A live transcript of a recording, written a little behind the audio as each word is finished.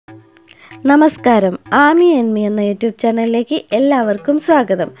നമസ്കാരം ആമി Me എന്ന YouTube ചാനലിലേക്ക് എല്ലാവർക്കും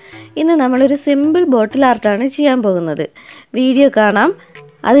സ്വാഗതം. ഇന്ന് നമ്മളൊരു സിമ്പിൾ ബോട്ടിൽ ആർട്ടാണ് ചെയ്യാൻ പോകുന്നത്. വീഡിയോ കാണാം.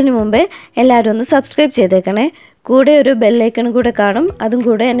 അതിനു മുമ്പേ എല്ലാവരും ഒന്ന് സബ്സ്ക്രൈബ് ചെയ്തേക്കണേ. കൂടെ ഒരു ബെൽ ഐക്കൺ കൂടെ കാണും. അതും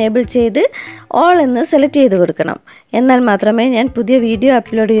കൂടെ എനേബിൾ ചെയ്ത് ഓൾ എന്ന് സെലക്ട് ചെയ്ത് കൊടുക്കണം. എന്നാൽ മാത്രമേ ഞാൻ പുതിയ വീഡിയോ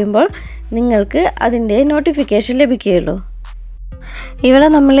അപ്ലോഡ് ചെയ്യുമ്പോൾ നിങ്ങൾക്ക് അതിൻ്റെ നോട്ടിഫിക്കേഷൻ ലഭിക്കുകയുള്ളൂ. ഇവിടെ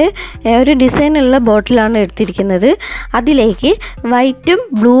നമ്മൾ ഒരു ഡിസൈനുള്ള ബോട്ടിലാണ് എടുത്തിരിക്കുന്നത്. അതിലേക്ക് വൈറ്റും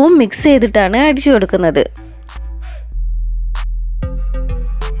ബ്ലൂവും മിക്സ് ചെയ്തിട്ടാണ് അടിച്ചു കൊടുക്കുന്നത്.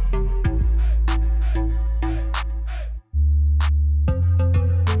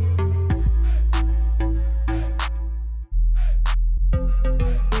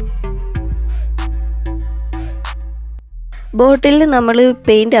 ബോട്ടിലിൽ നമ്മൾ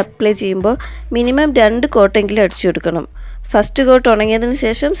പെയിൻറ്റ് അപ്ലൈ ചെയ്യുമ്പോൾ മിനിമം 2 കോട്ടെങ്കിലും അടിച്ചു കൊടുക്കണം. ഫസ്റ്റ് കോട്ട് ഉണങ്ങിയതിന്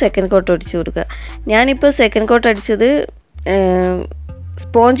ശേഷം സെക്കൻഡ് കോട്ട് അടിച്ചു കൊടുക്കുക. ഞാനിപ്പോൾ സെക്കൻഡ് കോട്ട് അടിച്ചത്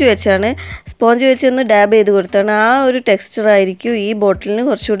സ്പോഞ്ച് വെച്ചാണ്. സ്പോഞ്ച് വെച്ച് ഒന്ന് ഡാബ് ചെയ്ത് കൊടുത്താണ്. ആ ഒരു ടെക്സ്ചർ ആയിരിക്കും ഈ ബോട്ടിലിന്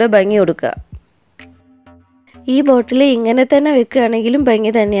കുറച്ചുകൂടെ ഭംഗി കൊടുക്കുക. ഈ ബോട്ടിൽ ഇങ്ങനെ തന്നെ വെക്കുകയാണെങ്കിലും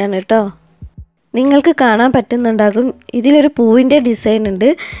ഭംഗി തന്നെയാണ് കേട്ടോ. നിങ്ങൾക്ക് കാണാൻ പറ്റുന്നുണ്ടാകും, ഇതിലൊരു പൂവിൻ്റെ ഡിസൈൻ ഉണ്ട്.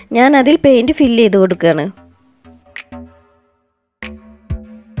 ഞാൻ അതിൽ പെയിൻറ്റ് ഫില്ല് ചെയ്ത് കൊടുക്കുകയാണ്.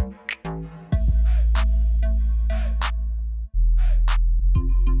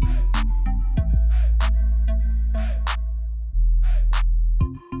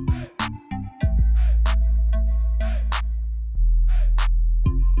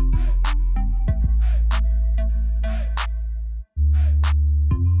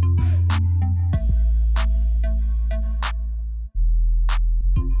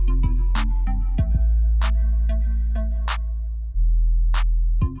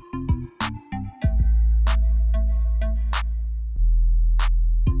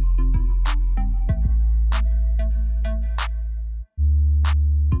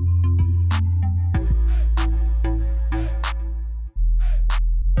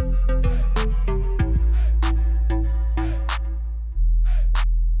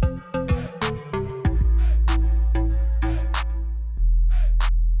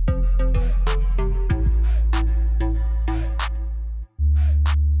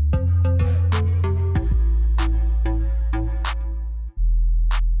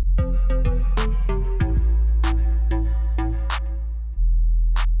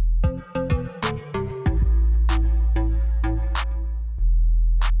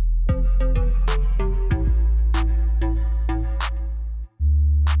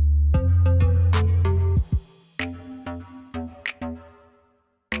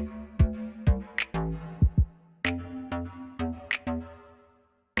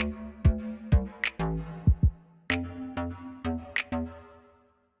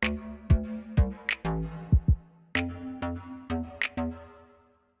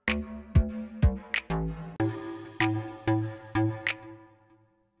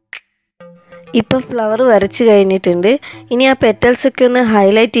 ഇപ്പോൾ ഫ്ലവർ വരച്ച് കഴിഞ്ഞിട്ടുണ്ട്. ഇനി ആ പെറ്റൽസൊക്കെ ഒന്ന്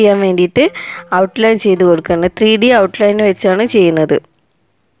ഹൈലൈറ്റ് ചെയ്യാൻ വേണ്ടിയിട്ട് ഔട്ട്ലൈൻ ചെയ്ത് കൊടുക്കണം. 3D ഔട്ട്ലൈൻ വെച്ചാണ് ചെയ്യുന്നത്.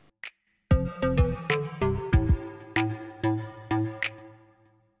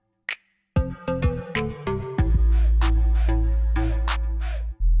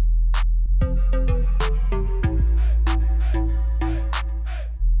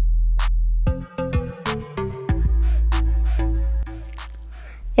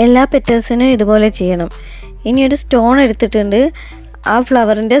 എല്ലാ പെറ്റൽസിനും ഇതുപോലെ ചെയ്യണം. ഇനി ഒരു സ്റ്റോൺ എടുത്തിട്ടുണ്ട്. ആ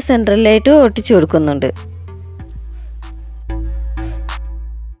ഫ്ലവറിൻ്റെ സെൻട്രലിലായിട്ട് ഒട്ടിച്ചു കൊടുക്കുന്നുണ്ട്.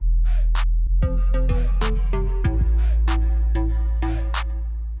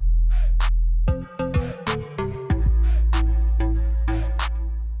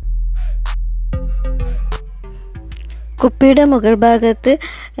 കുപ്പിയുടെ മുകൾ ഭാഗത്ത്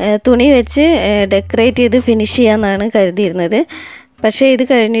തുണി വെച്ച് ഡെക്കറേറ്റ് ചെയ്ത് ഫിനിഷ് ചെയ്യാമെന്നാണ് കരുതിയിരുന്നത്. പക്ഷേ ഇത്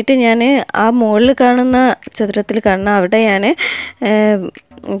കഴിഞ്ഞിട്ട് ഞാൻ ആ മുകളിൽ കാണുന്ന ചിത്രത്തിൽ കാണുന്ന അവിടെ ഞാൻ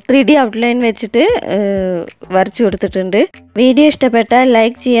 3D ഔട്ട്ലൈൻ വെച്ചിട്ട് വരച്ചു കൊടുത്തിട്ടുണ്ട്. വീഡിയോ ഇഷ്ടപ്പെട്ടാൽ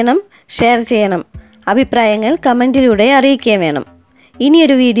ലൈക്ക് ചെയ്യണം, ഷെയർ ചെയ്യണം. അഭിപ്രായങ്ങൾ കമൻറ്റിലൂടെ അറിയിക്കുകയും വേണം.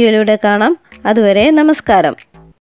 ഇനിയൊരു വീഡിയോയിലൂടെ കാണാം. അതുവരെ നമസ്കാരം.